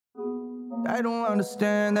They don't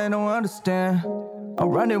understand, they don't understand. I'm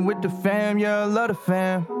running with the fam, yeah, I love the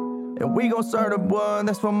fam. And we gon' serve the one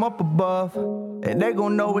that's from up above. And they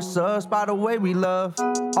gon' know it's us by the way we love.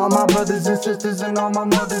 All my brothers and sisters and all my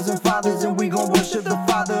mothers and fathers. And we gon' worship the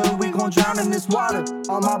Father, we gon' drown in this water.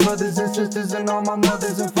 All my brothers and sisters and all my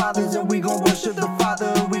mothers and fathers. And we gon' worship the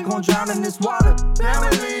Father, we gon' drown in this water.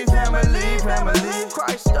 Family, family, family.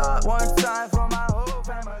 Christ up one time for my whole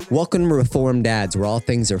family. Welcome to Reformed Dads, where all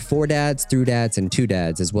things are for dads, through dads, and to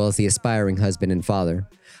dads, as well as the aspiring husband and father.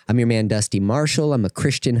 I'm your man, Dusty Marshall. I'm a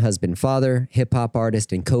Christian husband, father, hip-hop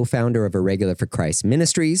artist, and co-founder of Irregular for Christ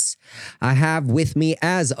Ministries. I have with me,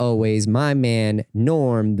 as always, my man,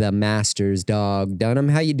 Norm, the Master's dog. Dunham,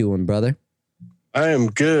 how you doing, brother? I am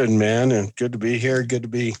good, man, and good to be here. Good to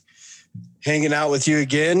be hanging out with you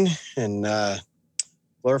again and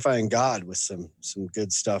glorifying God with some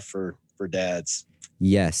good stuff for dads.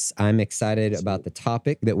 Yes, I'm excited about the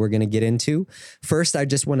topic that we're going to get into. First, I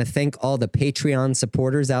just want to thank all the Patreon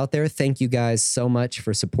supporters out there. Thank you guys so much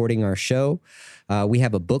for supporting our show. We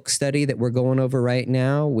have a book study that we're going over right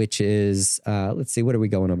now, which is, let's see, what are we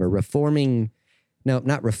going over?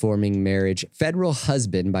 Not Reforming Marriage. Federal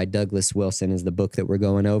Husband by Douglas Wilson is the book that we're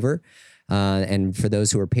going over. And for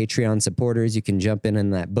those who are Patreon supporters, you can jump in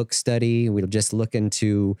that book study. We'll just look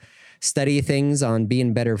into study things on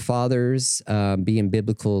being better fathers, being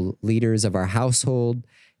biblical leaders of our household,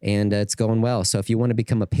 and it's going well. So if you want to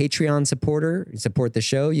become a Patreon supporter, support the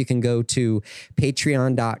show, you can go to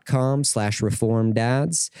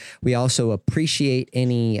patreon.com/reformdads. We also appreciate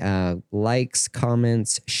any likes,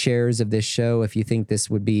 comments, shares of this show. If you think this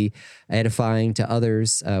would be edifying to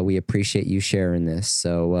others, we appreciate you sharing this.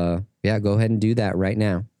 So yeah, go ahead and do that right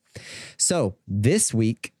now. So this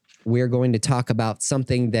week, we're going to talk about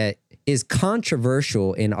something that is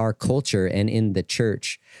controversial in our culture and in the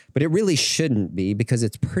church, but it really shouldn't be because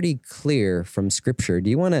it's pretty clear from Scripture. Do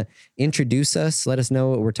you want to introduce us? Let us know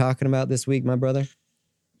what we're talking about this week, my brother.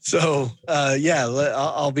 So,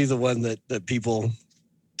 I'll be the one that people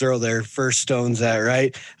throw their first stones at,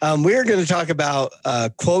 right? We are going to talk about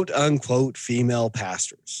quote unquote female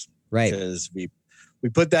pastors, right? Because we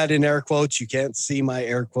put that in air quotes. You can't see my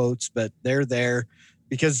air quotes, but they're there.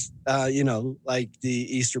 Because, like the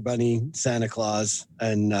Easter Bunny, Santa Claus,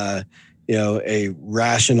 and, a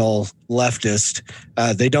rational leftist,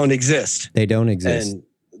 they don't exist. They don't exist. And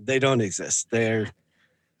they don't exist. They're,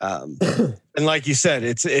 and like you said,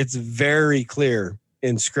 it's very clear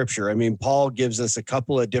in Scripture. I mean, Paul gives us a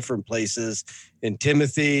couple of different places in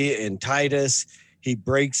Timothy and Titus. He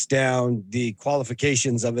breaks down the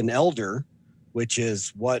qualifications of an elder, which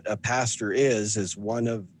is what a pastor is one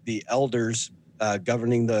of the elders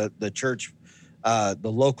governing the church, the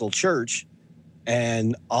local church,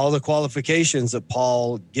 and all the qualifications that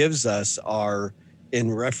Paul gives us are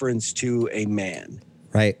in reference to a man.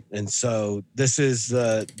 Right. And so this is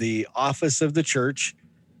the office of the church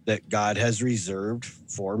that God has reserved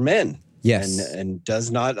for men. Yes. And does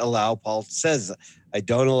not allow, Paul says, I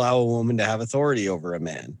don't allow a woman to have authority over a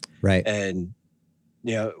man. Right. And,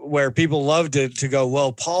 where people love to go,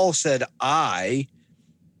 well, Paul said,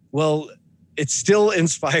 it's still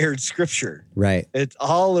inspired Scripture. Right.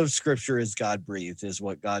 All of Scripture is God-breathed, is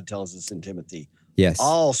what God tells us in Timothy. Yes.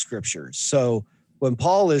 All Scripture. So when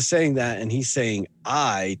Paul is saying that and he's saying,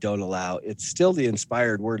 I don't allow, it's still the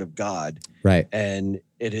inspired word of God. Right. And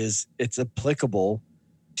it's applicable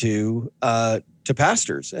to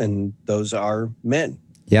pastors, and those are men.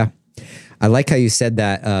 Yeah. I like how you said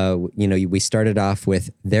that, we started off with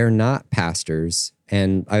they're not pastors.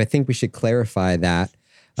 And I think we should clarify that.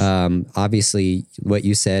 Obviously, what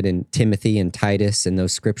you said in Timothy and Titus and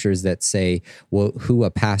those scriptures that say, well, who a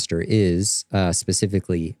pastor is,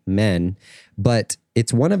 specifically men. But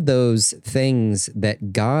it's one of those things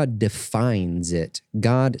that God defines it.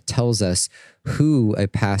 God tells us who a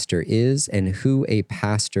pastor is and who a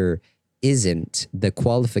pastor isn't, the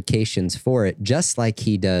qualifications for it, just like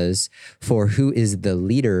he does for who is the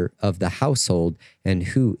leader of the household and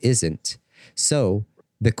who isn't. So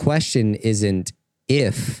the question isn't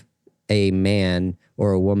if a man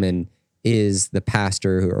or a woman is the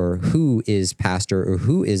pastor or who is pastor or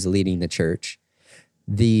who is leading the church.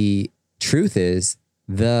 The truth is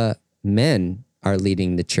the men are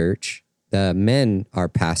leading the church. The men are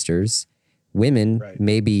pastors. Women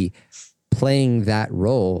may be playing that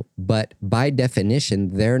role, but by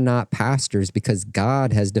definition, they're not pastors because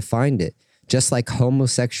God has defined it. Just like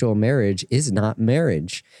homosexual marriage is not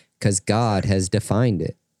marriage because God has defined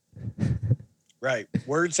it. Right.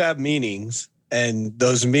 Words have meanings, and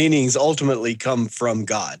those meanings ultimately come from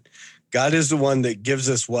God. God is the one that gives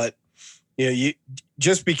us what,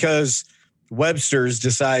 just because Webster's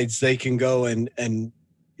decides they can go and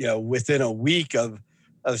within a week of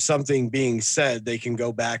something being said, they can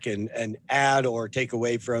go back and add or take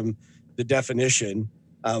away from the definition,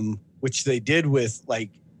 which they did with like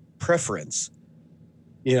preference.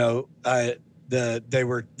 They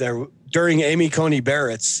were there during Amy Coney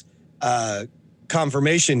Barrett's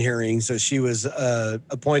confirmation hearing. So she was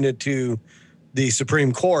appointed to the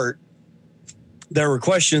Supreme Court. There were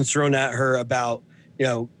questions thrown at her about,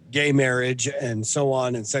 gay marriage and so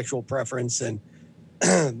on, and sexual preference. And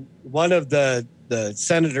one of the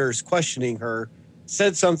senators questioning her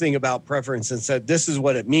said something about preference and said, this is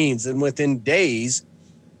what it means. And within days,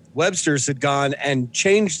 Webster's had gone and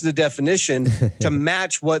changed the definition to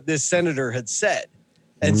match what this senator had said.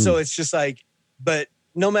 And so it's just like, but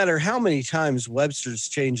no matter how many times Webster's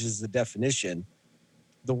changes the definition,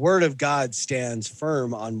 the word of God stands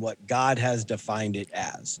firm on what God has defined it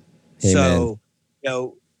as. Amen.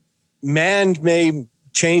 So, man may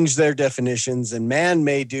change their definitions, and man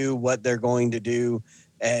may do what they're going to do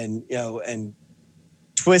and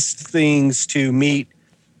twist things to meet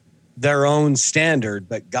their own standard,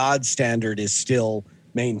 but God's standard is still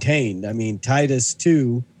maintained. I mean, Titus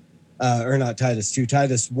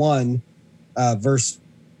 1, verse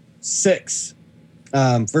 6,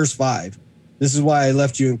 verse 5. This is why I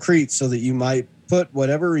left you in Crete, so that you might put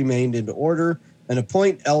whatever remained into order and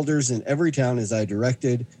appoint elders in every town as I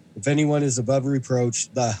directed. If anyone is above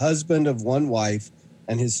reproach, the husband of one wife,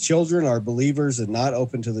 and his children are believers and not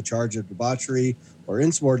open to the charge of debauchery or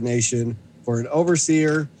insubordination, for an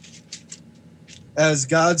overseer as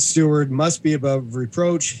God's steward must be above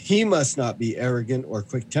reproach. He must not be arrogant or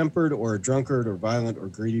quick-tempered or a drunkard or violent or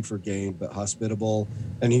greedy for gain, but hospitable.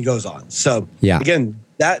 And he goes on. So again,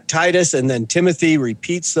 that Titus and then Timothy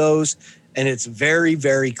repeats those, and it's very,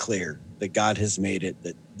 very clear that God has made it,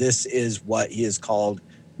 that this is what he has called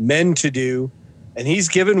men to do. And he's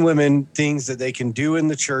given women things that they can do in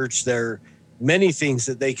the church. There are many things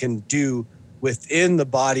that they can do within the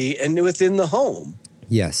body and within the home.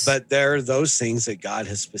 Yes. But there are those things that God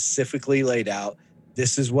has specifically laid out.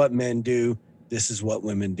 This is what men do. This is what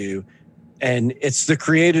women do. And it's the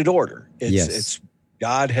created order. It's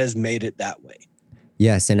God has made it that way.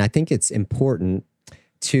 Yes. And I think it's important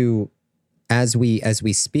to, as we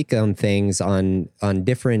speak on things on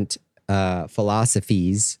different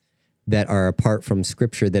philosophies that are apart from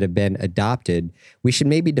Scripture that have been adopted, we should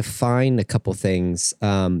maybe define a couple things.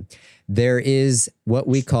 There is what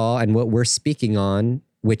we call, and what we're speaking on,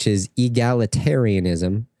 which is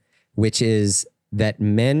egalitarianism, which is that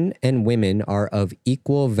men and women are of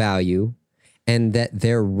equal value and that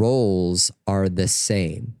their roles are the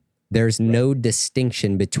same. There's no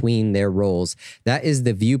distinction between their roles. That is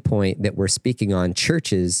the viewpoint that we're speaking on.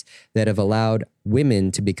 Churches that have allowed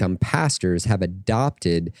women to become pastors have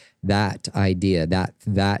adopted that idea, that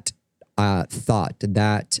thought,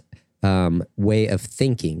 that way of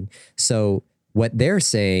thinking. So what they're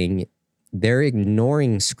saying, they're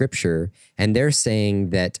ignoring Scripture, and they're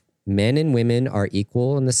saying that men and women are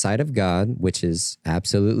equal in the sight of God, which is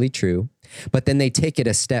absolutely true. But then they take it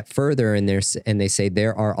a step further, and they say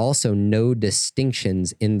there are also no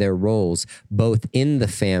distinctions in their roles, both in the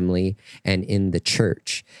family and in the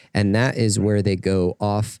church. And that is where they go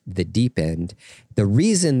off the deep end. The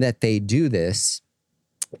reason that they do this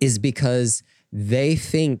is because they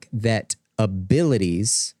think that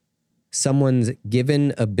abilities, someone's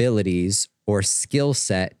given abilities or skill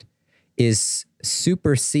set, is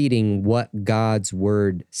superseding what God's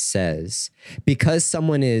word says. Because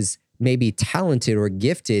someone is maybe talented or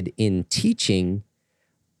gifted in teaching,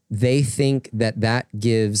 they think that that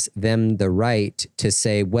gives them the right to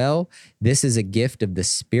say, well, this is a gift of the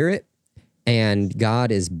Spirit and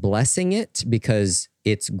God is blessing it because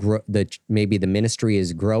maybe the ministry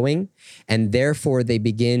is growing, and therefore they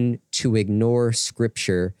begin to ignore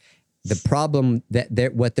Scripture. The problem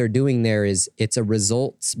that what they're doing there is it's a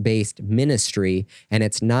results-based ministry, and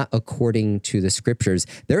it's not according to the Scriptures.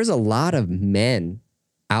 There's a lot of men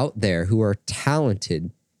out there who are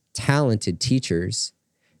talented teachers,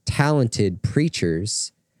 talented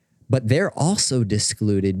preachers, but they're also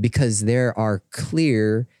excluded because there are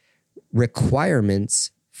clear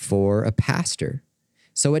requirements for a pastor.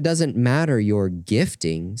 So it doesn't matter your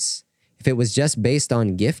giftings. If it was just based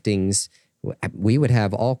on giftings, we would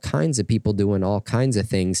have all kinds of people doing all kinds of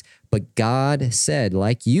things. But God said,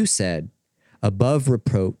 like you said, above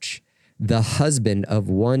reproach, the husband of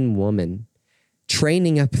one woman,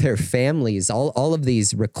 training up their families, all of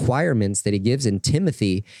these requirements that he gives in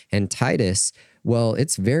Timothy and Titus. Well,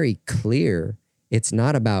 it's very clear. It's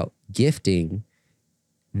not about gifting.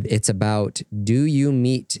 It's about, do you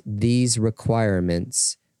meet these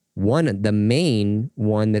requirements the main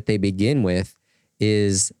one that they begin with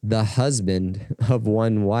is the husband of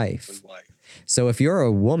one wife. So if you're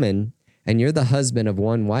a woman and you're the husband of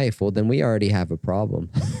one wife, well, then we already have a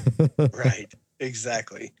problem. Right.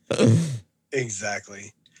 Exactly.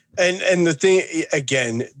 Exactly. And the thing,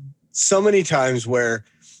 again, so many times where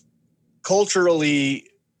culturally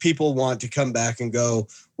people want to come back and go,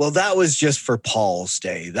 well, that was just for Paul's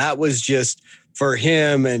day. That was just for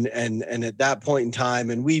him. And at that point in time,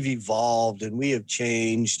 and we've evolved and we have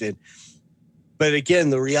changed. But again,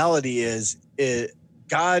 the reality is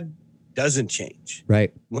God doesn't change.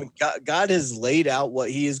 Right. When God has laid out what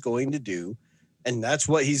he is going to do, and that's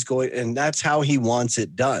what he's going, and that's how he wants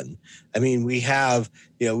it done. I mean, we have,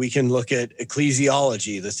 we can look at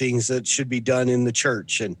ecclesiology, the things that should be done in the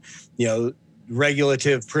church, and,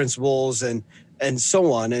 regulative principles and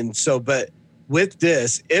so on. And so, but with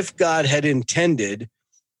this, if God had intended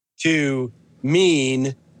to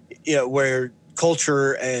mean, where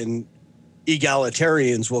culture and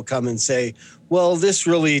egalitarians will come and say, well, this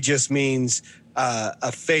really just means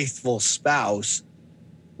a faithful spouse.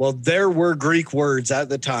 Well, there were Greek words at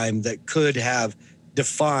the time that could have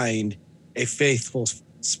defined a faithful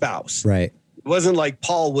spouse. Right. It wasn't like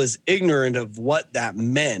Paul was ignorant of what that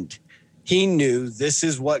meant. He knew this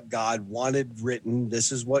is what God wanted written.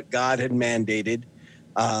 This is what God had mandated.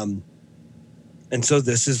 And so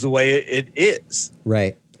this is the way it is.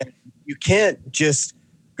 Right. You can't just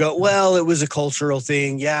go, well, it was a cultural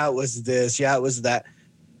thing. Yeah, it was this. Yeah, it was that.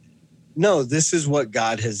 No, this is what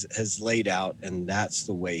God has laid out, and that's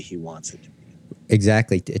the way he wants it to be.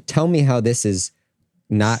 Exactly. Tell me how this is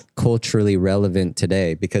not culturally relevant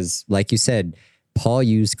today, because like you said, Paul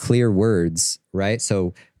used clear words, right?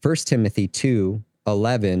 So 1 Timothy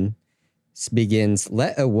 2:11 begins,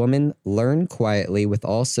 let a woman learn quietly with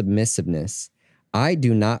all submissiveness. I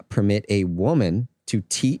do not permit a woman to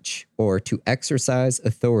teach or to exercise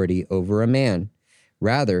authority over a man.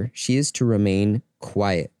 Rather, she is to remain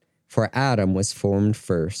quiet. For Adam was formed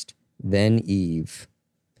first, then Eve.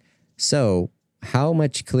 So how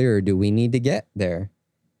much clearer do we need to get there?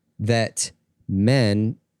 That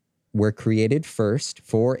men were created first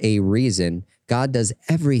for a reason. God does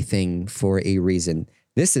everything for a reason.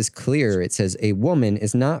 This is clear. It says a woman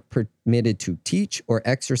is not permitted to teach or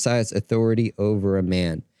exercise authority over a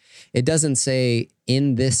man. It doesn't say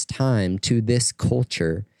in this time to this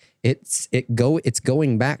culture. It's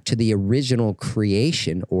going back to the original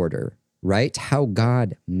creation order, right? How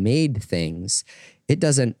God made things. It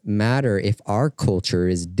doesn't matter if our culture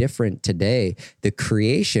is different today. The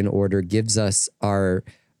creation order gives us our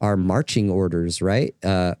marching orders, right?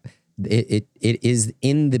 It is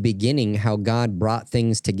in the beginning how God brought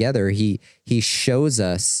things together. He shows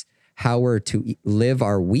us how we're to live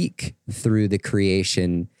our week through the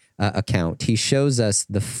creation account. He shows us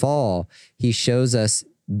the fall. He shows us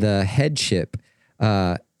the headship,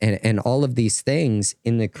 and all of these things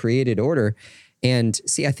in the created order. And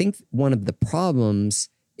see, I think one of the problems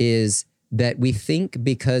is that we think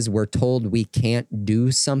because we're told we can't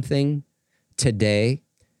do something today,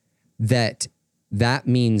 that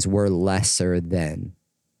means we're lesser than.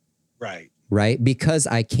 Right. Right? Because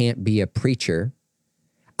I can't be a preacher,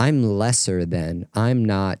 I'm lesser than. I'm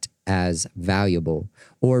not as valuable.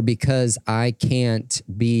 Or because I can't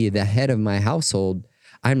be the head of my household,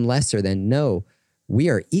 I'm lesser than. No, we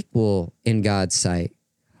are equal in God's sight.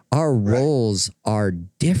 Our roles are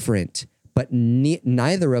different, but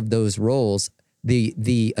neither of those roles,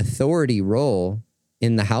 the authority role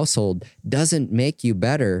in the household doesn't make you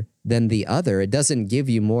better than the other. It doesn't give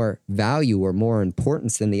you more value or more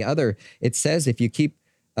importance than the other. It says, if you keep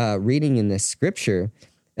reading in this scripture,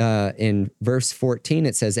 in verse 14,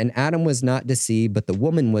 it says, and Adam was not deceived, but the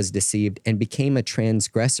woman was deceived and became a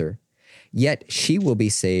transgressor. Yet she will be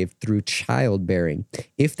saved through childbearing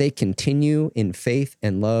if they continue in faith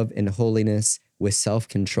and love and holiness with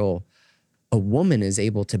self-control. A woman is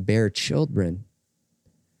able to bear children.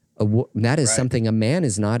 That is something a man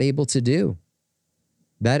is not able to do.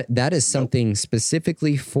 That is something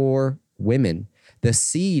specifically for women. The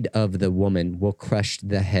seed of the woman will crush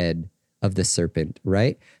the head of the serpent,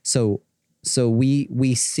 right? So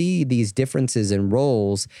we see these differences in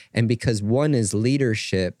roles, and because one is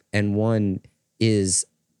leadership and one is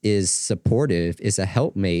supportive, is a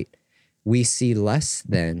helpmate, we see less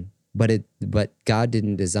than, but God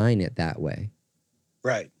didn't design it that way.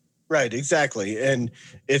 Right, exactly. And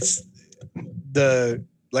it's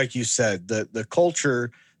like you said, the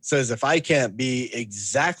culture says if I can't be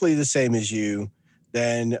exactly the same as you,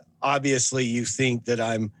 then obviously you think that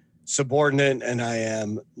I'm subordinate and I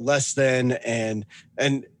am less than. And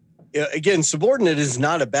again, subordinate is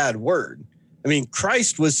not a bad word. I mean,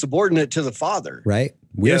 Christ was subordinate to the Father. Right.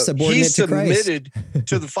 We're subordinate to Christ. He's submitted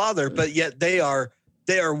to the Father, but yet they are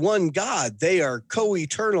one God. They are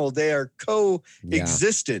co-eternal. They are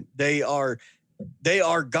co-existent. Yeah. They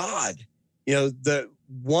are God. The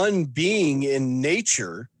one being in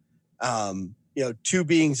nature, two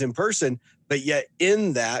beings in person, but yet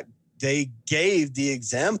in that they gave the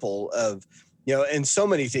example of, and so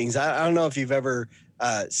many things. I don't know if you've ever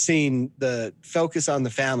seen the Focus on the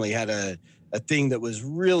Family had a thing that was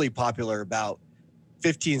really popular about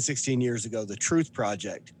 15, 16 years ago, the Truth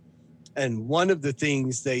Project. And one of the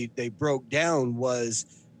things they broke down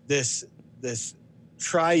was this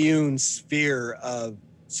triune sphere of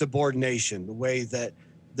subordination, the way that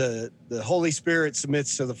the Holy Spirit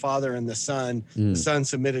submits to the Father and the Son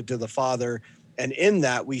submitted to the Father. And in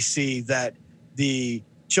that, we see that the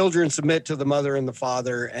children submit to the mother and the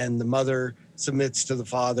father, and the mother submits to the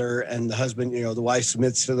father, and the husband, the wife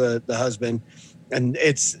submits to the husband. And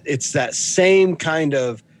it's that same kind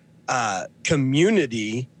of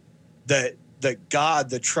community that God,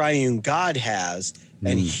 the triune God, has,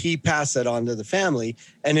 and he passed that on to the family.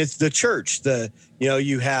 And it's the church.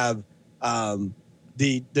 You have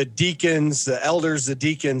the deacons, the elders, the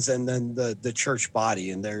deacons, and then the church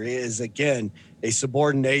body. And there is, again, a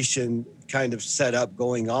subordination kind of setup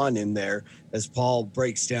going on in there as Paul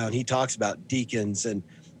breaks down. He talks about deacons and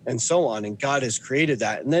so on, and God has created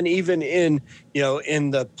that. And then even in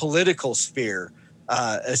the political sphere,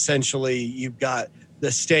 essentially you've got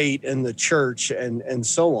the state and the church and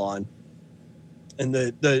so on. And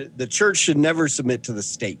the church should never submit to the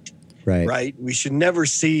state, right? We should never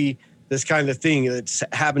see this kind of thing that's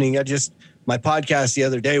happening. My podcast the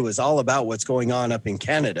other day was all about what's going on up in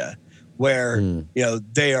Canada, where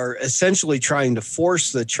they are essentially trying to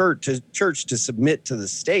force the church to submit to the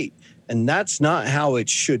state, and that's not how it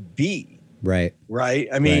should be. Right.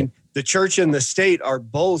 I mean, the church and the state are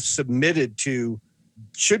both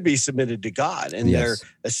should be submitted to God, and they're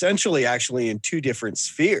essentially actually in two different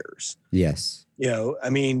spheres. Yes. I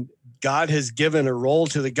mean, God has given a role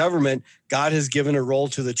to the government. God has given a role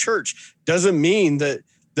to the church. Doesn't mean that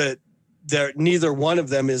neither one of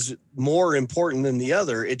them is more important than the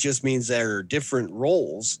other. It just means there are different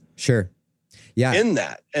roles. Sure. Yeah. In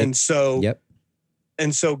that. And so,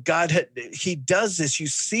 and so God, he does this. You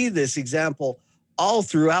see this example all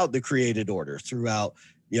throughout the created order, throughout,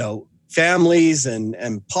 families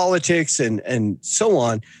and politics and so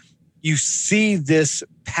on. You see this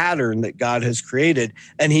pattern that God has created,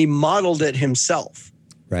 and he modeled it himself.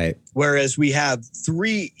 Right. Whereas we have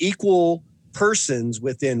three equal persons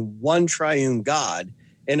within one triune God.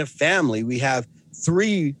 In a family, we have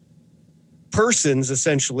three persons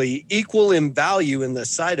essentially equal in value in the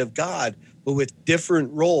sight of God, but with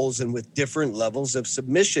different roles and with different levels of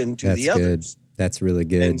submission to the others. That's really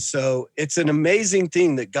good. And so it's an amazing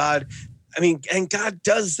thing that God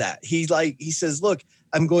does that. He says, look,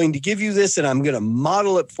 I'm going to give you this and I'm going to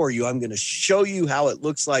model it for you. I'm going to show you how it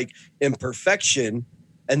looks like in perfection.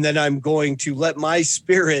 And then I'm going to let my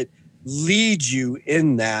Spirit lead you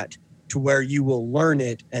in that to where you will learn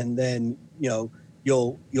it. And then,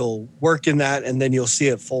 you'll work in that, and then you'll see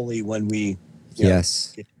it fully when we get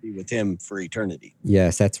to be with him for eternity.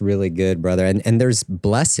 Yes, that's really good, brother. And there's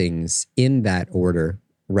blessings in that order,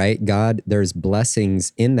 right? God, there's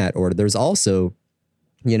blessings in that order. There's also,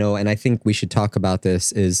 and I think we should talk about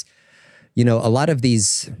this is, a lot of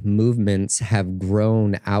these movements have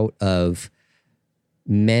grown out of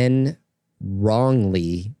men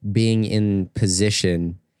wrongly being in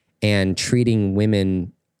position and treating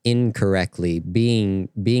women incorrectly, being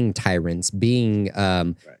tyrants,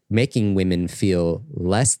 making women feel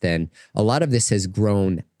less than. A lot of this has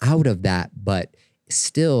grown out of that, but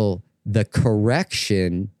still the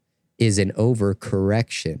correction is an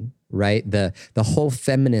overcorrection, right? The whole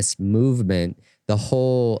feminist movement, the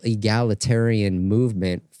whole egalitarian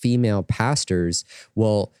movement, female pastors,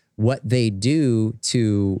 well, what they do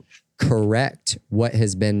to correct what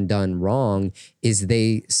has been done wrong is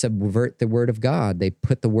they subvert the word of God. They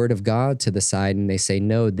put the word of God to the side and they say,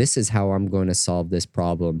 no, this is how I'm going to solve this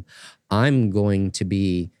problem. I'm going to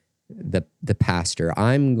be the pastor.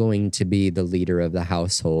 I'm going to be the leader of the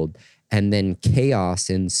household. And then chaos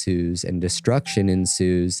ensues and destruction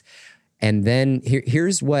ensues. And then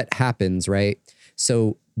here's what happens, right?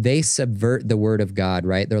 So they subvert the word of God,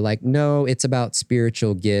 right? They're like, no, it's about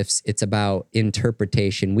spiritual gifts. It's about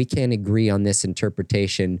interpretation. We can't agree on this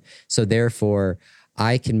interpretation. So therefore,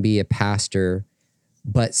 I can be a pastor.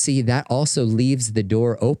 But see, that also leaves the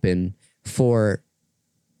door open for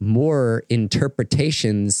more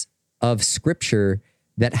interpretations of scripture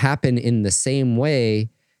that happen in the same way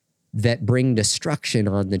that bring destruction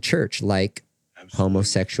on the church, like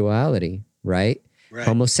homosexuality, right? Right.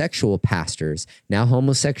 Homosexual pastors. Now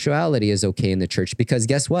homosexuality is okay in the church because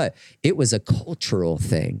guess what? It was a cultural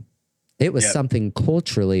thing. It was something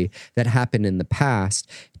culturally that happened in the past.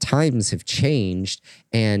 Times have changed.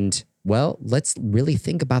 And well, let's really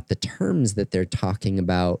think about the terms that they're talking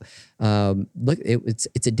about. Look, it's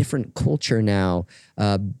a different culture now.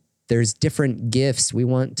 There's different gifts. We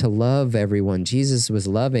want to love everyone. Jesus was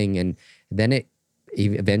loving. And then it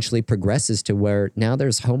eventually progresses to where now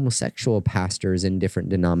there's homosexual pastors in different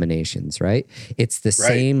denominations, right? It's the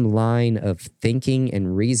same line of thinking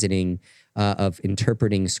and reasoning of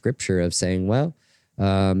interpreting scripture, of saying, well,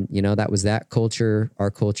 that was that culture. Our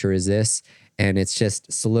culture is this. And it's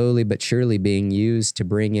just slowly but surely being used to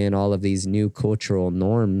bring in all of these new cultural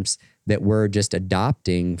norms that we're just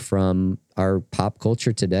adopting from our pop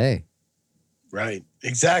culture today. Right.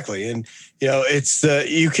 Exactly. And, it's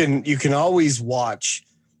you can always watch,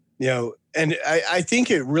 and I think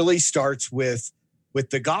it really starts with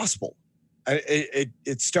the gospel.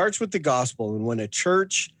 It starts with the gospel. And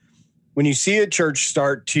when you see a church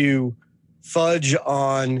start to fudge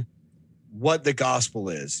on what the gospel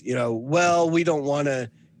is, we don't want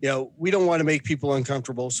to make people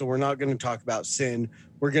uncomfortable. So we're not going to talk about sin.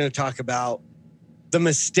 We're going to talk about the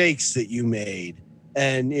mistakes that you made.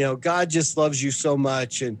 And, God just loves you so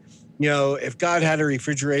much. And, if God had a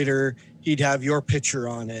refrigerator, he'd have your picture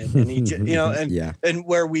on it. And and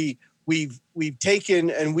where we've taken,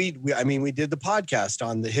 and we did the podcast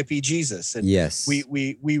on the hippie Jesus. And yes,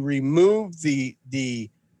 we removed the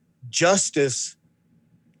justice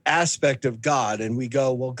aspect of God. And we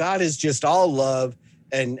go, well, God is just all love.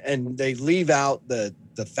 And they leave out the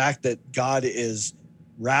fact that God is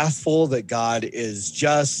wrathful, that God is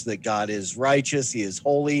just, that God is righteous, he is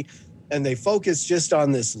holy. And they focus just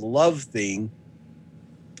on this love thing.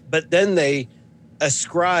 But then they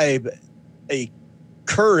ascribe a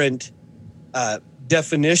current bad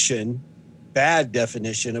definition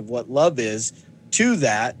of what love is to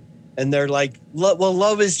that. And they're like, well,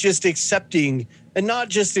 love is just accepting, and not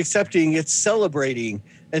just accepting, it's celebrating.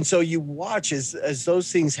 And so you watch as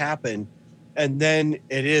those things happen. And then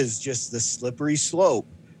it is just the slippery slope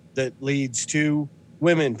that leads to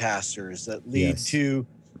women pastors, that lead to,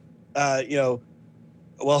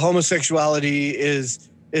 homosexuality is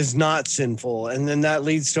not sinful. And then that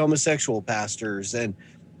leads to homosexual pastors. And,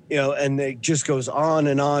 and it just goes on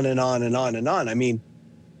and on and on and on and on. I mean,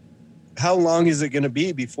 how long is it going to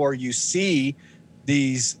be before you see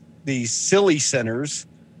these silly centers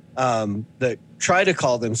that try to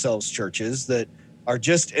call themselves churches that are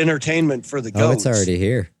just entertainment for the goats? Oh, it's already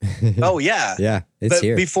here. Oh, yeah. Yeah, it's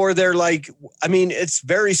here. Before they're like, it's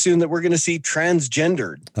very soon that we're going to see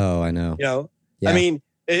transgendered. Oh, I know. Yeah. I mean,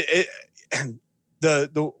 I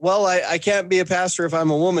can't be a pastor if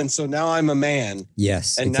I'm a woman, so now I'm a man.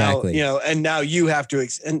 Yes, and exactly. Now, and now you have to,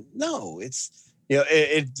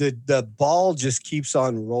 the ball just keeps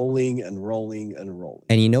on rolling and rolling and rolling.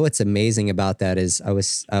 And what's amazing about that is I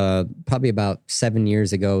was probably about 7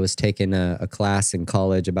 years ago, I was taking a class in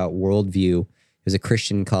college about worldview. It was a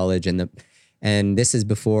Christian college, and this is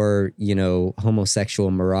before,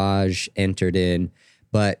 homosexual mirage entered in.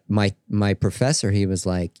 But my professor, he was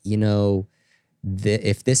like,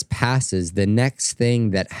 if this passes, the next thing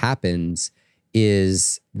that happens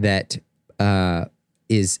is that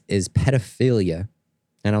is pedophilia.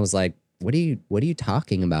 And I was like, what are you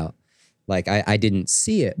talking about? Like, I didn't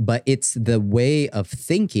see it, but it's the way of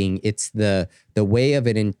thinking. It's the way of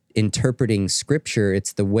interpreting scripture.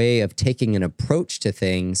 It's the way of taking an approach to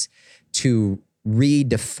things, to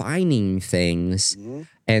redefining things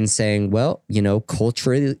and saying, well,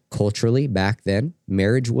 culturally back then,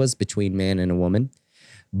 marriage was between man and a woman.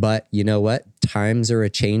 But you know what? Times are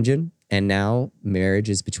a-changing, and now marriage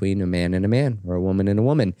is between a man and a man, or a woman and a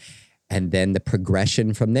woman. And then the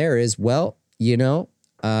progression from there is, well,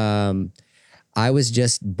 I was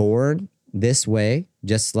just born this way,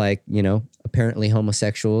 just like, apparently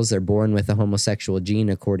homosexuals are born with a homosexual gene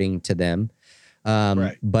according to them.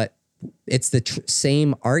 Right. But it's the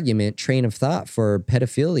same argument, train of thought for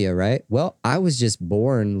pedophilia, right? Well, I was just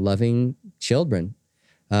born loving children.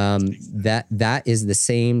 That is the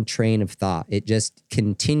same train of thought. It just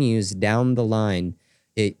continues down the line.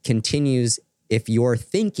 It continues. If your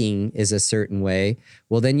thinking is a certain way,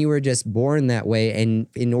 well, then you were just born that way. And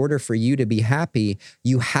in order for you to be happy,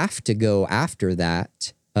 you have to go after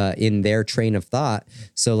that in their train of thought.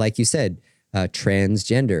 So like you said,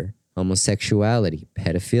 transgender, homosexuality,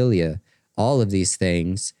 pedophilia, all of these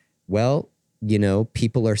things. Well,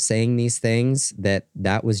 people are saying these things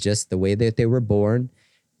that was just the way that they were born.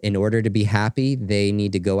 In order to be happy, they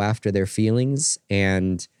need to go after their feelings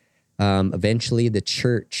and Eventually, the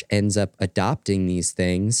church ends up adopting these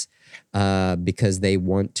things because they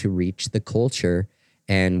want to reach the culture,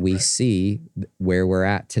 and we see where we're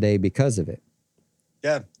at today because of it.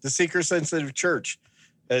 Yeah, the seeker-sensitive church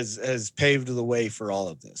has paved the way for all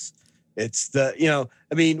of this. It's the,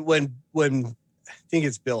 I mean, when I think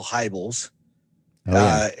it's Bill Hybels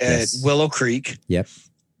at Willow Creek. Yep.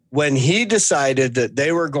 When he decided that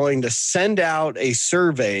they were going to send out a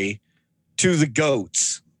survey to the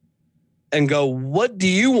goats and go, what do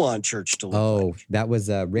you want church to look like? That was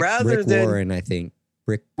Rick Warren, I think.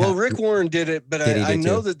 Rick Warren did it, but I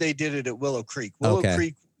know too? that they did it at Willow Creek. Willow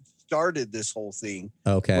Creek started this whole thing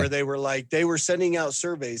where they were sending out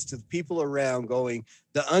surveys to the people around going,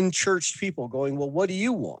 the unchurched people going, well, what do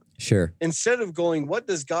you want? Sure. Instead of going, what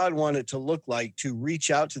does God want it to look like to reach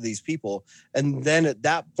out to these people? And then at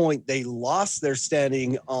that point, they lost their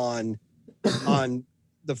standing on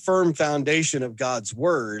the firm foundation of God's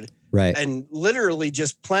word, right? And literally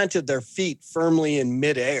just planted their feet firmly in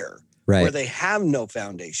midair, right? Where they have no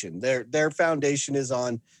foundation. Their foundation is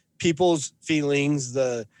on people's feelings,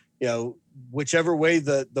 whichever way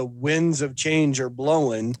the winds of change are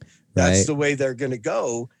blowing, that's the way they're going to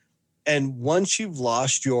go. And once you've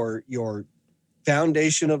lost your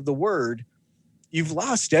foundation of the word, you've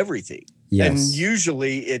lost everything. Yes. And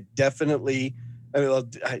usually it definitely,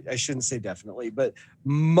 I shouldn't say definitely, but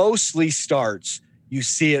mostly starts, you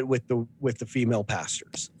see it with the female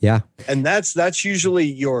pastors. Yeah. And that's usually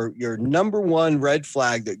your number one red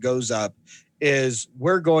flag that goes up is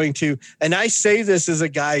we're going to, and I say this as a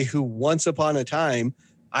guy who once upon a time,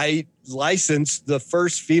 I licensed the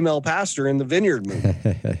first female pastor in the Vineyard movement.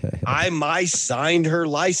 I signed her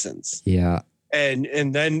license. Yeah.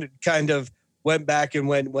 And then kind of went back and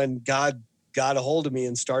when God got a hold of me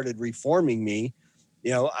and started reforming me,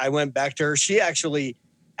 I went back to her. She actually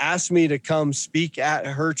asked me to come speak at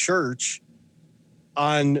her church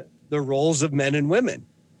on the roles of men and women.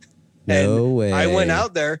 No way. I went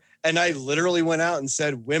out there and I literally went out and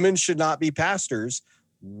said, women should not be pastors.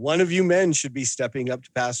 One of you men should be stepping up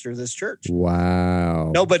to pastor this church.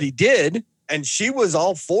 Wow. Nobody did. And she was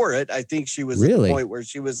all for it. I think she was at the point where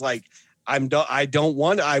she was like,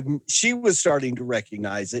 she was starting to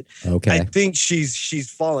recognize it. Okay. I think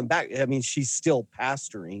she's fallen back. I mean, she's still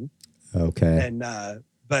pastoring. Okay. And,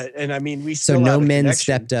 I mean, we still so no have a men connection.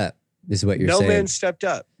 stepped up is what you're saying. No men stepped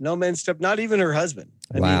up. No men stepped, not even her husband.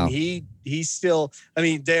 I mean, he's still, I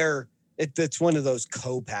mean, it's one of those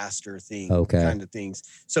co-pastor kind of things.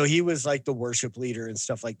 So he was like the worship leader and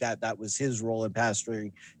stuff like that. That was his role in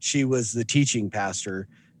pastoring. She was the teaching pastor.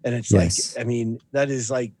 And it's like, I mean, that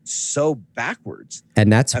is like so backwards.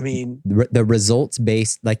 And that's, I mean, the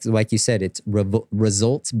results-based, like you said, it's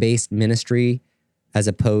results-based ministry as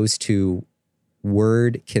opposed to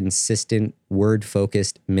consistent,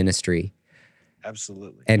 word-focused ministry.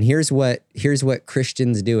 Absolutely. And here's what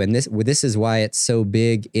Christians do. And this is why it's so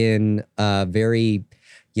big in very,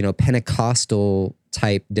 Pentecostal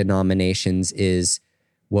type denominations is,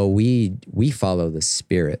 well, we follow the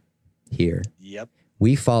Spirit here. Yep.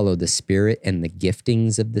 We follow the Spirit and the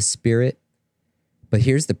giftings of the Spirit. But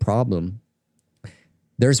here's the problem.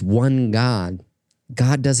 There's one God.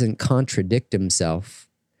 God doesn't contradict himself.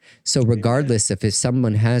 So regardless if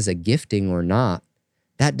someone has a gifting or not,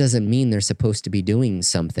 that doesn't mean they're supposed to be doing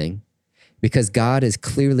something, because God has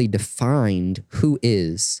clearly defined who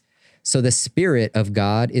is. So the Spirit of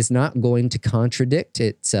God is not going to contradict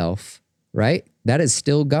itself, right? That is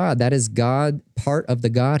still God. That is God, part of the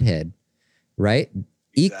Godhead, right? Exactly.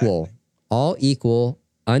 Equal, all equal,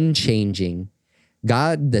 unchanging.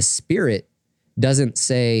 God, the Spirit, doesn't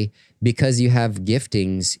say, because you have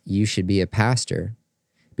giftings, you should be a pastor.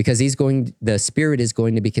 Because the Spirit is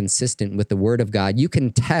going to be consistent with the Word of God. You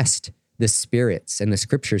can test the spirits, and the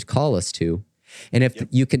Scriptures call us to. And if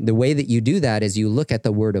you can, the way that you do that is you look at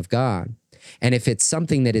the Word of God. And if it's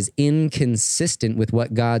something that is inconsistent with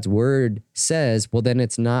what God's Word says, well, then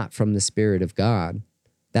it's not from the Spirit of God.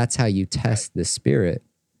 That's how you test the Spirit.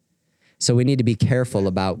 So we need to be careful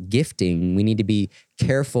about gifting. We need to be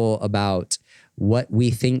careful about what we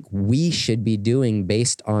think we should be doing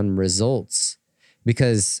based on results.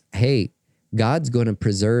 Because, hey, God's going to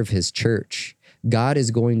preserve his church. God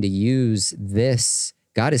is going to use this.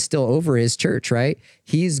 God is still over his church, right?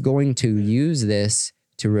 He's going to use this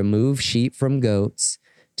to remove sheep from goats,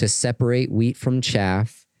 to separate wheat from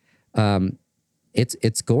chaff.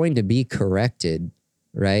 It's going to be corrected,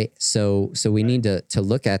 right? So we need to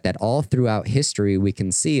look at that. All throughout history, we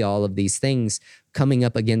can see all of these things coming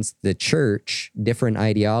up against the church, different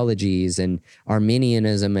ideologies and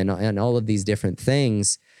Arminianism and all of these different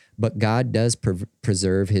things. but God does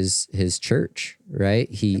preserve his church, right?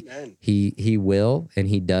 He will, and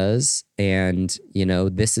he does. And,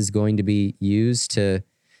 this is going to be used to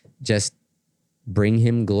just bring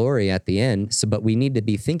him glory at the end. So, but we need to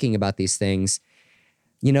be thinking about these things.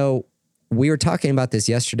 We were talking about this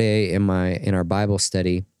yesterday in our Bible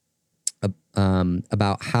study,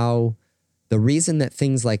 about how the reason that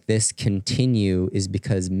things like this continue is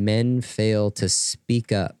because men fail to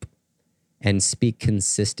speak up and speak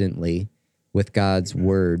consistently with God's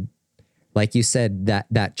word. Like you said,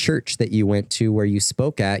 that church that you went to where you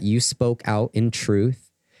spoke out in truth,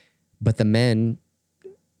 but the men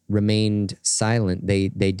remained silent. They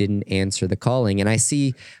didn't answer the calling. And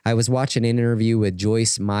I was watching an interview with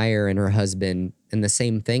Joyce Meyer and her husband, and the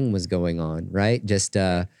same thing was going on, right? Just,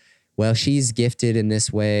 well, she's gifted in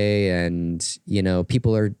this way, and,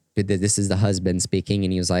 this is the husband speaking,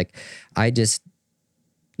 and he was like, I just,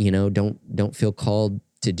 don't feel called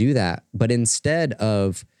to do that. But instead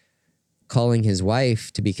of calling his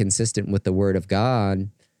wife to be consistent with the word of God,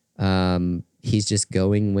 he's just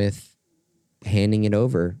going with handing it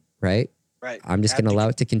over, right? Right. I'm just going to allow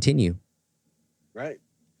it to continue. Right.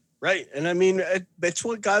 Right. And I mean, that's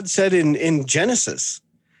what God said in Genesis.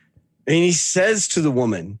 And he says to the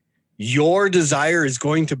woman, your desire is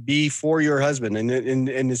going to be for your husband.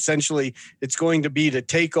 And essentially it's going to be to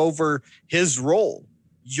take over his role.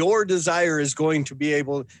 Your desire is going to be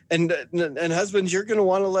able, and husbands, you're going to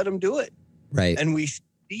want to let him do it. Right. And we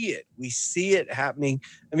see it happening.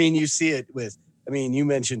 I mean, you see it with, you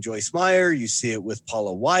mentioned Joyce Meyer, you see it with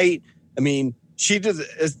Paula White. I mean, she did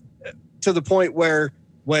to the point where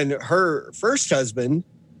when her first husband,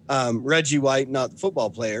 Reggie White, not the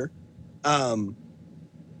football player,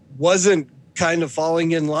 wasn't kind of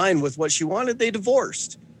falling in line with what she wanted, they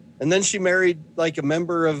divorced. And then she married like a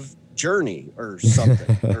member of Journey or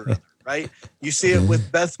something, or other, right? You see it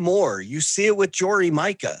with Beth Moore. You see it with Jory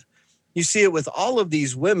Micah. You see it with all of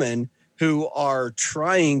these women who are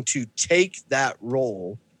trying to take that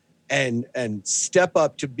role and step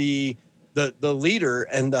up to be the leader,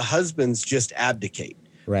 and the husbands just abdicate.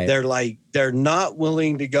 Right. They're not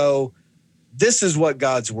willing to go, this is what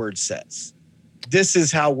God's word says. This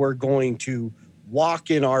is how we're going to walk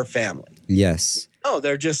in our family. Yes. No,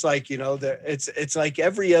 they're just like, it's like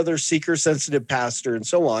every other seeker-sensitive pastor and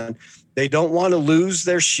so on. They don't want to lose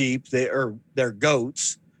their sheep, or their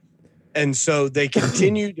goats. And so they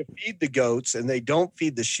continue to feed the goats, and they don't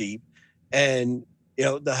feed the sheep. And,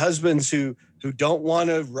 the husbands who don't want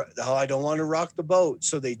to, I don't want to rock the boat.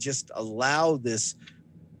 So they just allow this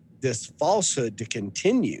falsehood to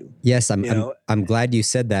continue. Yes, I'm glad you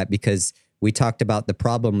said that, because we talked about the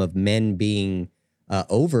problem of men being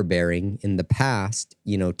overbearing in the past,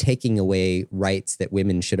 taking away rights that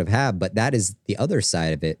women should have had. But that is the other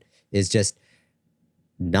side of it, is just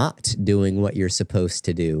not doing what you're supposed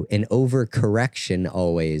to do, and overcorrection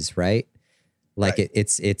always, right? Like right.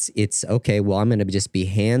 It's okay. Well, I'm going to just be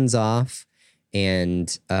hands off,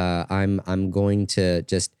 and I'm going to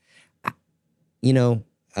just,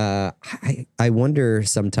 I wonder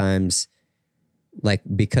sometimes, like,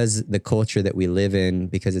 because the culture that we live in,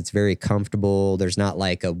 because it's very comfortable, there's not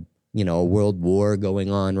like a world war going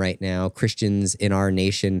on right now. Christians in our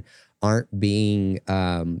nation aren't being,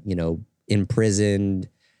 imprisoned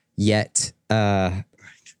yet. I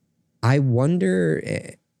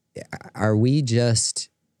wonder, are we just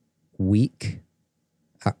weak?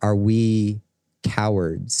 Are we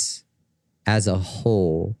cowards as a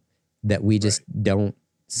whole that we just don't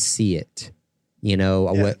see it?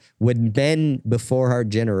 Would men before our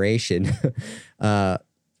generation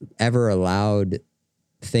ever allowed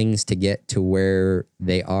things to get to where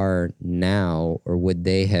they are now, or would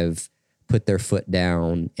they have put their foot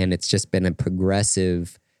down, and it's just been a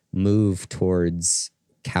progressive move towards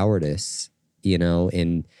cowardice,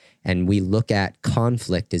 and we look at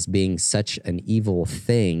conflict as being such an evil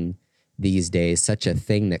thing these days, such a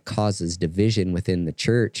thing that causes division within the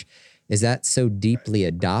church. Is that so deeply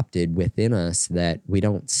adopted within us that we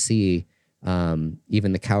don't see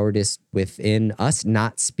even the cowardice within us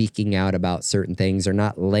not speaking out about certain things, or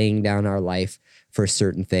not laying down our life for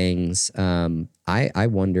certain things? I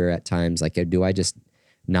wonder at times, like, do I just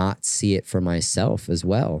not see it for myself as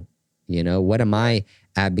well? What am I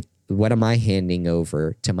handing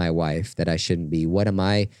over to my wife that I shouldn't be? What am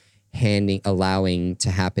I allowing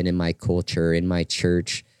to happen in my culture, in my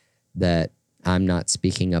church, that I'm not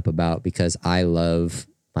speaking up about because I love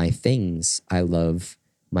my things? I love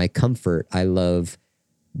my comfort. I love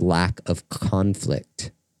lack of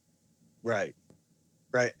conflict. Right.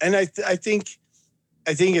 Right. And I think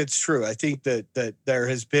I think it's true. I think that there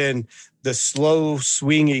has been the slow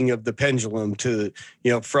swinging of the pendulum to,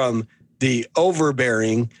 from the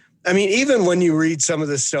overbearing. I mean, even when you read some of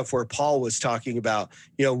this stuff where Paul was talking about,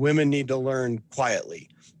 women need to learn quietly.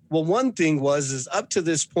 Well, one thing is up to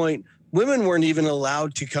this point, women weren't even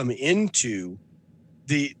allowed to come into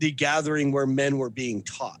the gathering where men were being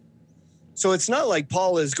taught. So it's not like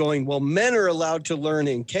Paul is going, well, men are allowed to learn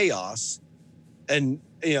in chaos and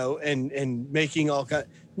making all kinds.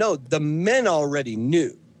 No, the men already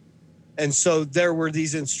knew. And so there were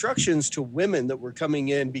these instructions to women that were coming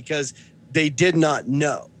in because they did not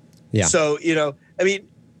know. Yeah. So, I mean,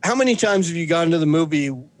 how many times have you gone to the movie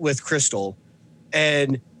with Crystal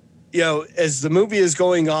and, as the movie is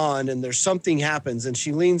going on and there's something happens and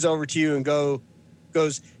she leans over to you and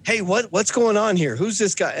goes, hey, what's going on here? Who's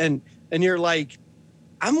this guy? And you're like,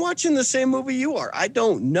 I'm watching the same movie you are. I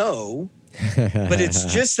don't know. But it's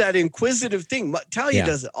just that inquisitive thing. Talia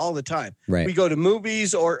does it all the time. Right. We go to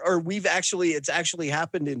movies or it's actually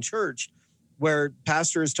happened in church where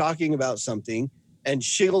pastor is talking about something and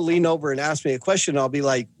she'll lean over and ask me a question. I'll be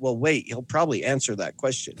like, well, wait, he'll probably answer that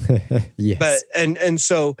question. Yes.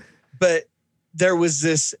 But there was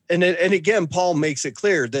this, and again, Paul makes it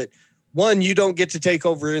clear that one, you don't get to take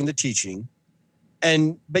over in the teaching,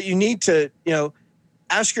 but you need to,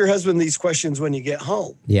 ask your husband these questions when you get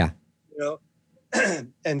home. Yeah.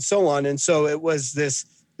 And so on. And so it was this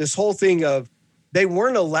whole thing of they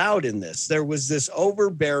weren't allowed in this. There was this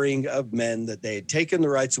overbearing of men that they had taken the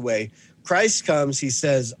rights away. Christ comes, he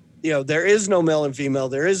says, there is no male and female.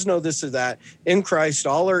 There is no this or that. In Christ,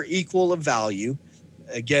 all are equal of value.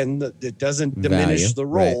 Again, it doesn't diminish the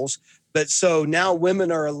roles. Right. But so now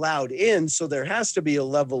women are allowed in. So there has to be a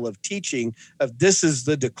level of teaching of this is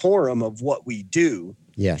the decorum of what we do.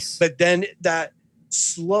 Yes. But then that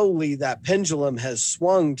slowly that pendulum has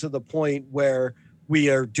swung to the point where we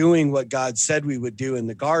are doing what God said we would do in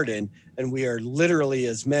the garden. And we are literally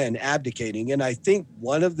as men abdicating. And I think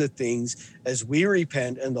one of the things as we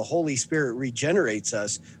repent and the Holy Spirit regenerates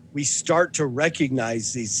us, we start to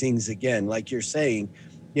recognize these things again. Like you're saying,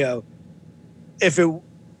 if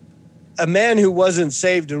a man who wasn't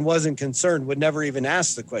saved and wasn't concerned would never even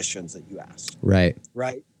ask the questions that you asked. Right.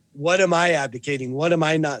 Right. What am I abdicating? What am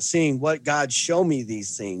I not seeing? What God show me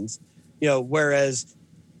these things, whereas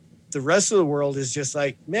the rest of the world is just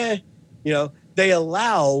like, meh, they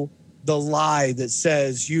allow the lie that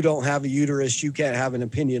says you don't have a uterus, you can't have an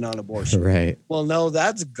opinion on abortion. Right. Well, no,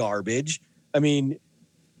 that's garbage. I mean,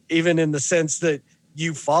 even in the sense that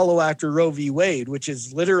you follow after Roe v. Wade, which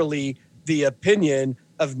is literally the opinion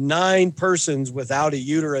of 9 persons without a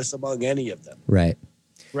uterus among any of them. Right.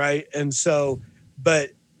 Right. And so,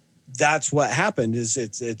 but that's what happened is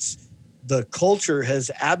it's the culture has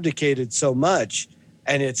abdicated so much,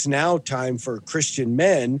 and it's now time for Christian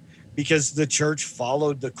men because the church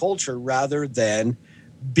followed the culture rather than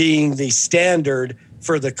being the standard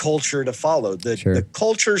for the culture to follow. The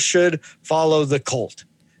culture should follow the cult.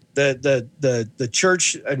 The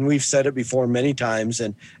church, and we've said it before many times,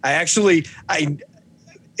 and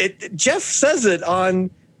Jeff says it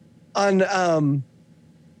on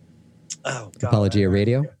Apologia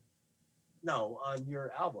Radio? No, on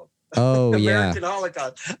your album. Oh, American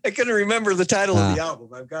Holocaust. I couldn't remember the title of the album.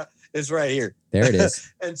 It's right here. There it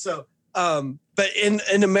is. And so, but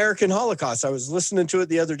in American Holocaust, I was listening to it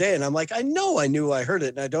the other day, and I'm like, I knew I heard it,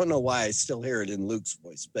 and I don't know why I still hear it in Luke's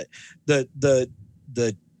voice. But the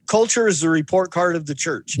culture is the report card of the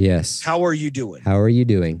church. Yes. How are you doing? How are you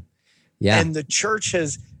doing? Yeah. And the church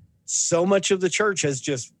so much of the church has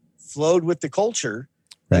just flowed with the culture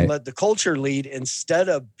and let the culture lead instead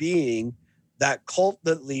of being that cult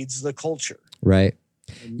that leads the culture. Right.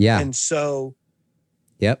 Yeah. And so,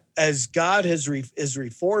 as God is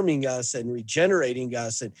reforming us and regenerating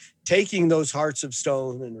us and taking those hearts of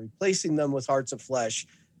stone and replacing them with hearts of flesh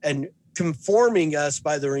and conforming us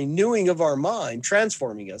by the renewing of our mind,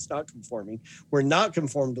 transforming us, not conforming. We're not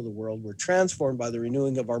conformed to the world. We're transformed by the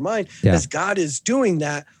renewing of our mind. Yeah. As God is doing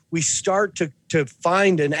that, we start to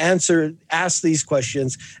find an answer, ask these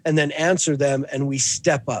questions, and then answer them, and we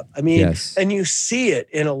step up. I mean, and you see it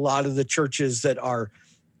in a lot of the churches that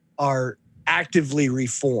are actively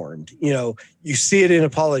reformed. You see it in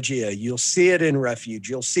Apologia, you'll see it in Refuge,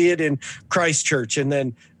 you'll see it in Christ Church. And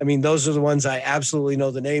then, I mean, those are the ones I absolutely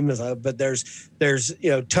know the names of, but there's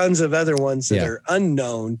tons of other ones that are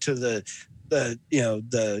unknown to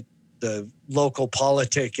the local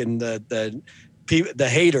politic and the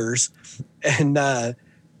haters. And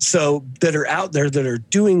so that are out there that are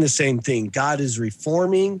doing the same thing. God is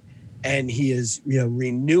reforming, and he is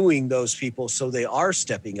renewing those people so they are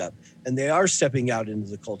stepping up. and they are stepping out into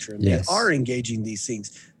the culture, and Yes. they are engaging these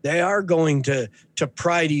things. They are going to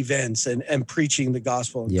pride events and preaching the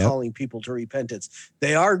gospel and Yep. calling people to repentance.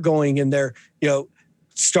 They are going in there,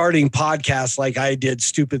 starting podcasts like I did,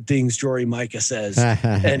 Stupid Things Jory Micah Says,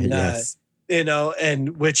 and Yes.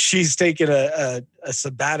 and which she's taken a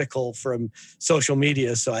sabbatical from social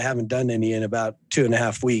media, so I haven't done any in about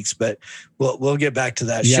 2.5 weeks, but we'll get back to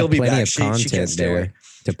that. You She'll have be plenty back. of She can't content stay away. there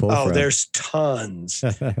to pull Oh, from. there's tons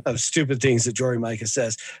of stupid things that Jory Micah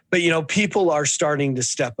says. But, people are starting to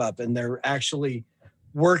step up, and they're actually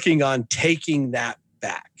working on taking that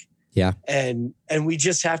back. Yeah. And we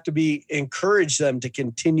just have to encourage them to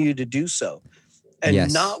continue to do so, and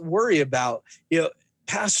Yes. not worry about,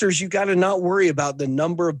 pastors, you got to not worry about the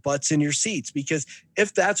number of butts in your seats, because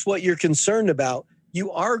if that's what you're concerned about,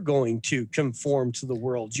 you are going to conform to the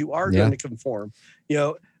world. You are going to conform.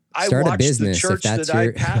 I Start a watched business the if church that's that I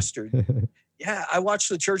your- pastored. Yeah, I watched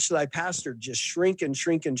the church that I pastored just shrink and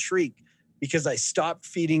shrink and shrink because I stopped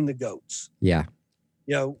feeding the goats. Yeah.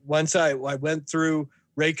 Once I went through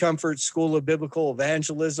Ray Comfort's School of Biblical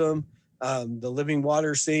Evangelism, the Living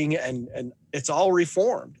Waters thing, and it's all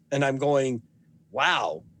reformed. And I'm going,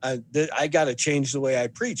 wow, I got to change the way I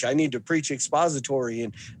preach. I need to preach expository,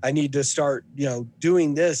 and I need to start,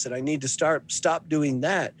 doing this, and I need to stop doing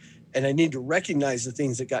that. And I need to recognize the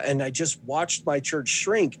things and I just watched my church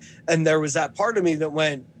shrink. And there was that part of me that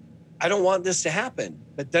went, I don't want this to happen.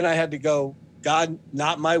 But then I had to go, God,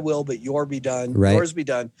 not my will, but yours be done. Right. Yours be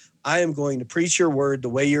done. I am going to preach your word the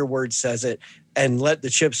way your word says it, and let the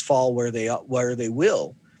chips fall where they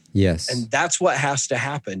will. Yes. And that's what has to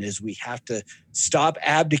happen, is we have to stop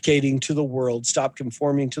abdicating to the world, stop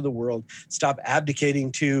conforming to the world, stop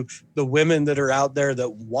abdicating to the women that are out there that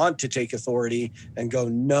want to take authority, and go,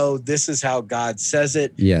 no, this is how God says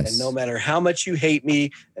it. Yes. And no matter how much you hate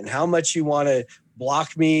me and how much you want to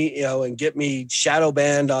block me, and get me shadow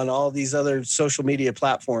banned on all these other social media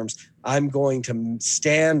platforms, I'm going to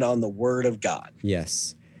stand on the word of God.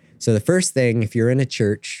 Yes. So the first thing, if you're in a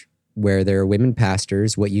church where there are women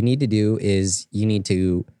pastors, what you need to do is you need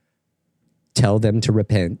to tell them to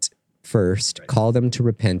repent first, Right. Call them to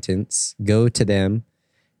repentance, go to them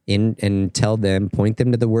and tell them, point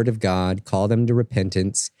them to the word of God, call them to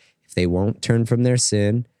repentance. If they won't turn from their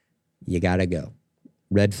sin, you got to go.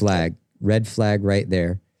 Red flag right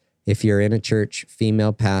there. If you're in a church,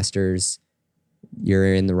 female pastors,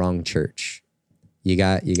 you're in the wrong church. You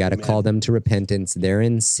got to Amen. call them to repentance. They're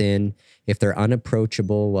in sin. If they're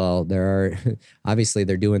unapproachable, well, obviously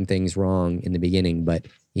they're doing things wrong in the beginning, but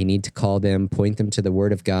you need to call them, point them to the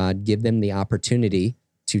word of God, give them the opportunity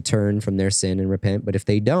to turn from their sin and repent. But if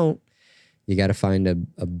they don't, you got to find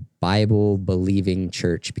a Bible believing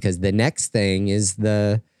church, because the next thing is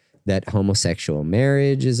that homosexual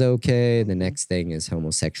marriage is okay. The next thing is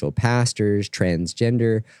homosexual pastors,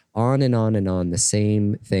 transgender, on and on and on, the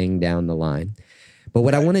same thing down the line. But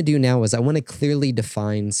what I want to do now is I want to clearly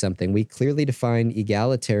define something. We clearly define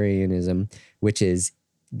egalitarianism, which is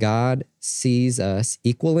God sees us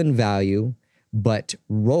equal in value, but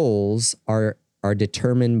roles are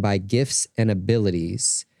determined by gifts and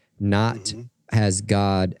abilities, not as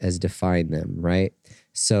God has defined them, right?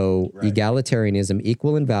 So egalitarianism,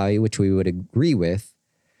 equal in value, which we would agree with,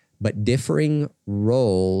 but differing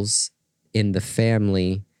roles in the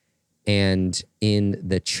family and in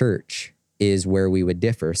the church is where we would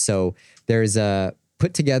differ. So there's a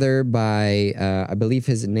put together by, I believe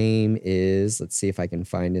his name is, let's see if I can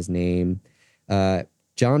find his name.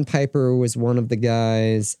 John Piper was one of the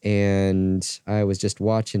guys, and I was just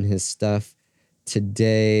watching his stuff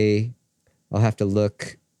today. I'll have to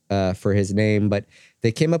look for his name, but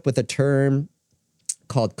they came up with a term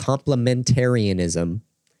called complementarianism,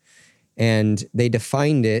 and they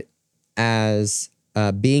defined it as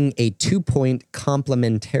being a 2-point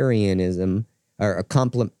complementarianism, or a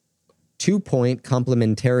 2-point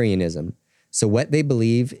complementarianism. So what they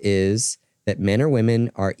believe is that men or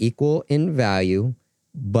women are equal in value,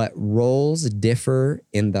 but roles differ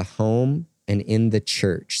in the home and in the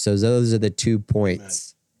church. So those are the 2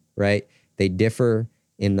 points, right? They differ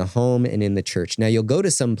in the home and in the church. Now you'll go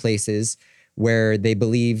to some places where they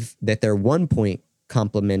believe that they're 1-point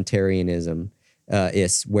complementarianism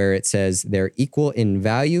is where it says they're equal in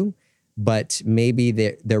value, but maybe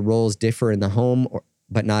their roles differ in the home,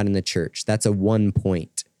 but not in the church. That's a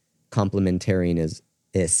 1-point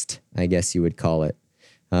complementarianist, I guess you would call it.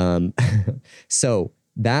 So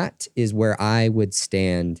that is where I would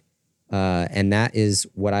stand, and that is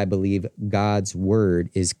what I believe God's word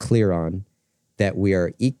is clear on, that we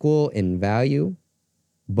are equal in value,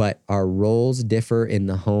 but our roles differ in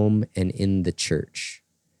the home and in the church.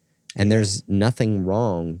 And there's nothing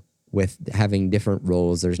wrong with having different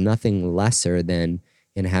roles. There's nothing lesser than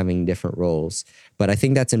in having different roles. But I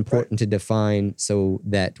think that's important to define so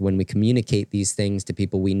that when we communicate these things to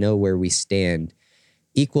people, we know where we stand.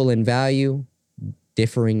 Equal in value,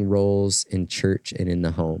 differing roles in church and in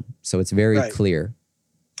the home. So it's very clear.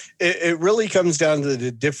 It really comes down to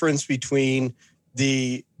the difference between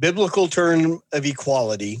the biblical term of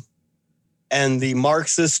equality and the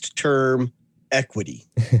Marxist term equity.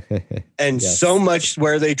 And so much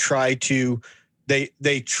where they try to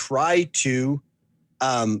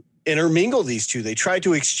intermingle these two. They try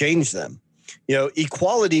to exchange them. You know,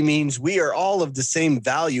 equality means we are all of the same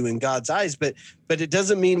value in God's eyes, but it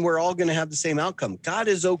doesn't mean we're all going to have the same outcome. God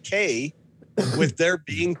is okay with there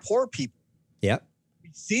being poor people. Yep. We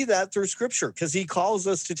see that through scripture because he calls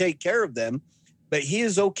us to take care of them, but he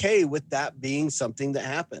is okay with that being something that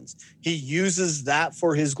happens. He uses that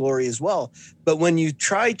for his glory as well. But when you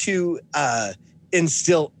try to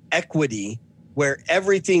instill equity where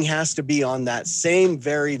everything has to be on that same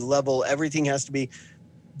very level, everything has to be,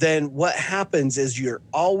 then what happens is you're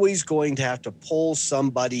always going to have to pull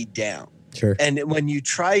somebody down. Sure. And when you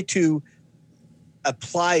try to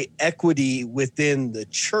apply equity within the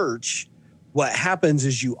church, what happens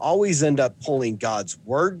is you always end up pulling God's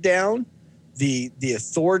word down, the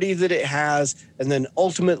authority that it has, and then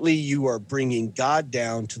ultimately you are bringing God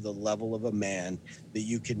down to the level of a man that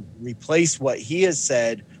you can replace what he has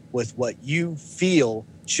said with what you feel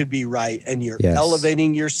should be right, and you're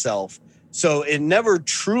elevating yourself. So it never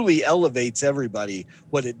truly elevates everybody.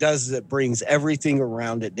 What it does is it brings everything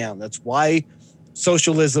around it down. That's why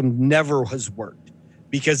socialism never has worked,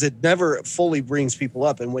 because it never fully brings people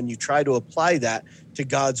up. And when you try to apply that to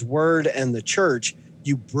God's word and the church,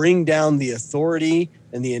 you bring down the authority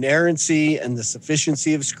and the inerrancy and the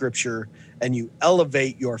sufficiency of scripture, and you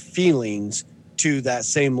elevate your feelings to that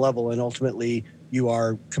same level. And ultimately you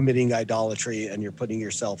are committing idolatry and you're putting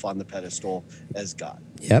yourself on the pedestal as God.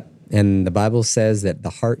 Yep. And the Bible says that the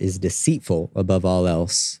heart is deceitful above all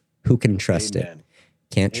else. Who can trust it?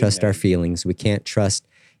 Can't trust our feelings. We can't trust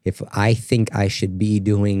if I think I should be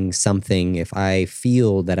doing something, if I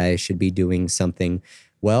feel that I should be doing something.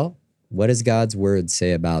 Well, what does God's word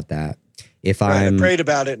say about that? If I prayed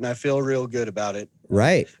about it and I feel real good about it.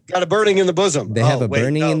 Right. Got a burning in the bosom. They have a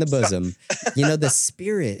burning in the bosom. You know, the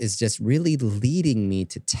Spirit is just really leading me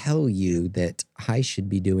to tell you that I should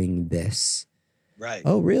be doing this. Right.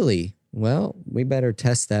 Oh, really? Well, we better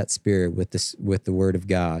test that spirit with the word of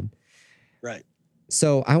God. Right.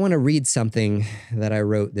 So I want to read something that I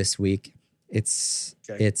wrote this week. It's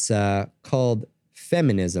called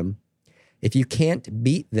Feminism. If you can't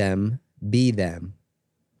beat them, be them.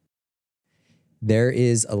 There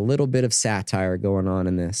is a little bit of satire going on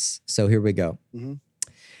in this. So here we go. Mm-hmm.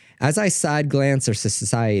 As I side glance at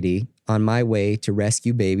society on my way to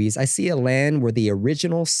rescue babies, I see a land where the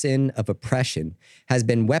original sin of oppression has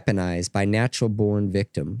been weaponized by natural-born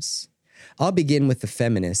victims. I'll begin with the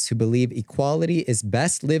feminists who believe equality is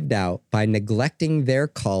best lived out by neglecting their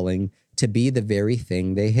calling to be the very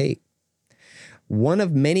thing they hate. One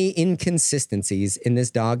of many inconsistencies in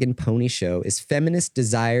this dog and pony show is feminists'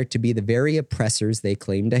 desire to be the very oppressors they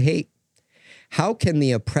claim to hate. How can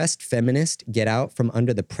the oppressed feminist get out from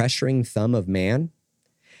under the pressuring thumb of man?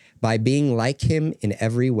 By being like him in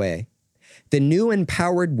every way. The new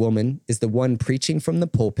empowered woman is the one preaching from the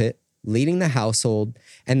pulpit, leading the household,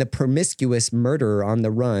 and the promiscuous murderer on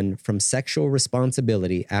the run from sexual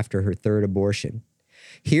responsibility after her third abortion.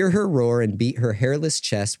 Hear her roar and beat her hairless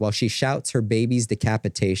chest while she shouts her baby's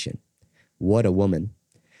decapitation. What a woman.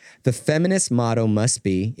 The feminist motto must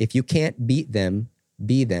be, if you can't beat them,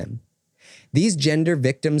 be them. These gender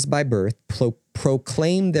victims by birth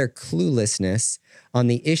proclaim their cluelessness on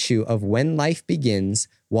the issue of when life begins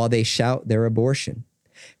while they shout their abortion.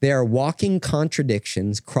 They are walking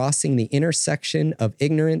contradictions crossing the intersection of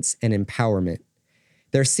ignorance and empowerment.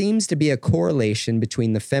 There seems to be a correlation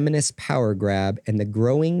between the feminist power grab and the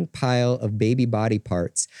growing pile of baby body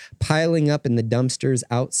parts piling up in the dumpsters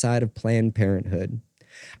outside of Planned Parenthood.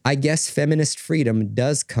 I guess feminist freedom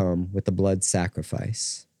does come with a blood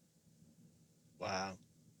sacrifice. Wow.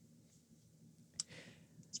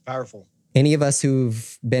 It's powerful. Any of us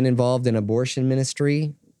who've been involved in abortion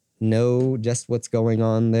ministry know just what's going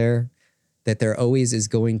on there, that there always is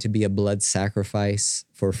going to be a blood sacrifice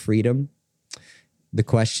for freedom. The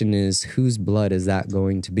question is, whose blood is that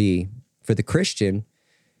going to be? For the Christian,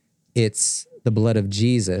 it's the blood of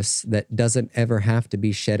Jesus that doesn't ever have to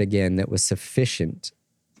be shed again, that was sufficient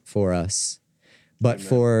for us. But Amen.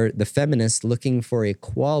 For the feminist looking for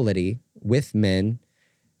equality with men,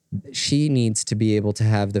 she needs to be able to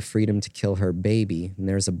have the freedom to kill her baby. And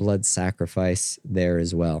there's a blood sacrifice there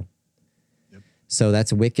as well. So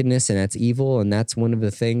that's wickedness and that's evil. And that's one of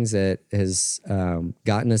the things that has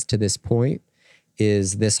gotten us to this point,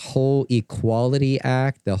 is this whole equality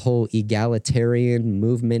act, the whole egalitarian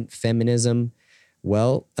movement, feminism.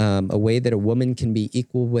 Well, a way that a woman can be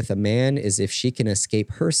equal with a man is if she can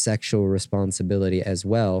escape her sexual responsibility as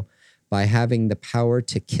well by having the power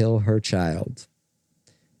to kill her child.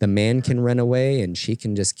 The man can run away and she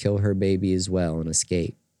can just kill her baby as well and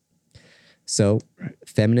escape. So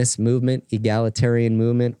feminist movement, egalitarian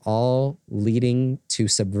movement, all leading to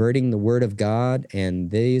subverting the word of God.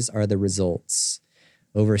 And these are the results.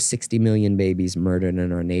 Over 60 million babies murdered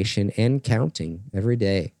in our nation and counting every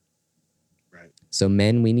day. Right. So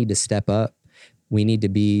men, we need to step up. We need to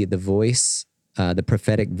be the voice, the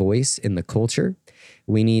prophetic voice in the culture.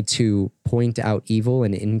 We need to point out evil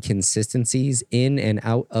and inconsistencies in and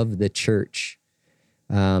out of the church.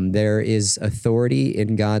 There is authority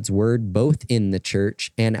in God's word, both in the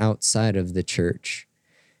church and outside of the church.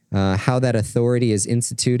 How that authority is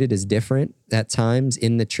instituted is different at times.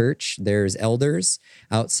 In the church, there's elders.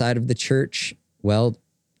 Outside of the church, well,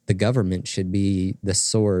 the government should be the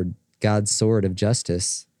sword, God's sword of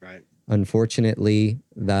justice. Right. Unfortunately,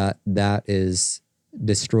 that is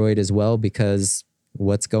destroyed as well, because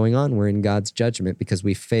what's going on? We're in God's judgment because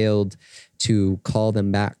we failed to call them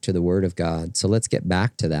back to the word of God. So let's get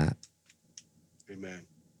back to that. Amen.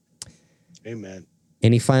 Amen.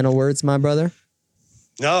 Any final words, my brother?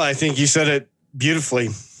 No, I think you said it beautifully.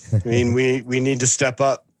 I mean, we need to step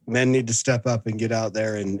up. Men need to step up and get out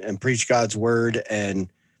there and preach God's word and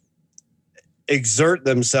exert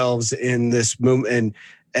themselves in this movement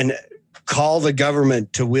and call the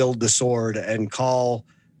government to wield the sword and call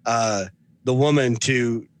the woman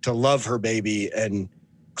to love her baby and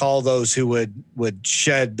call those who would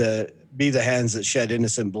be the hands that shed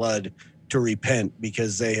innocent blood to repent,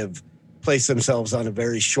 because they have placed themselves on a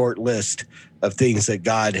very short list of things that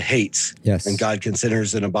God hates. Yes. And God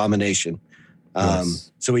considers an abomination.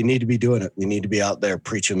 Yes. So we need to be doing it. We need to be out there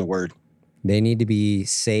preaching the word. They need to be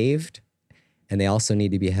saved, and they also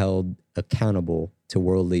need to be held accountable to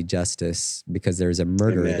worldly justice, because there's a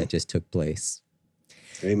murder that just took place.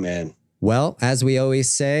 Amen. Well, as we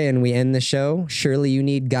always say, and we end the show, surely you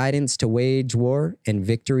need guidance to wage war, and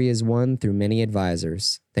victory is won through many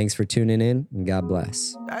advisors. Thanks for tuning in, and God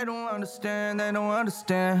bless. They don't understand.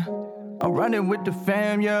 I'm running with the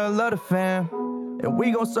fam, yeah, I love the fam. And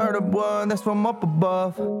we gon' serve the one that's from up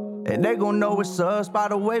above. And they gon' know it's us by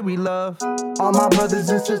the way we love. All my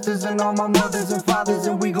brothers and sisters and all my mothers and fathers,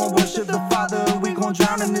 and we gon' worship the Father, and we gon'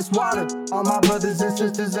 drown in this water. All my brothers and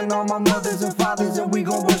sisters and all my mothers and fathers, and we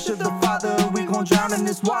gon' worship the Father, and we gon' drown in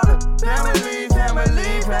this water. Family,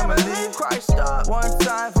 family, family, Christ up one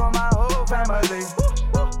time for my whole family.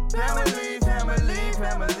 Family, family,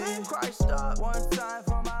 family, Christ up one time.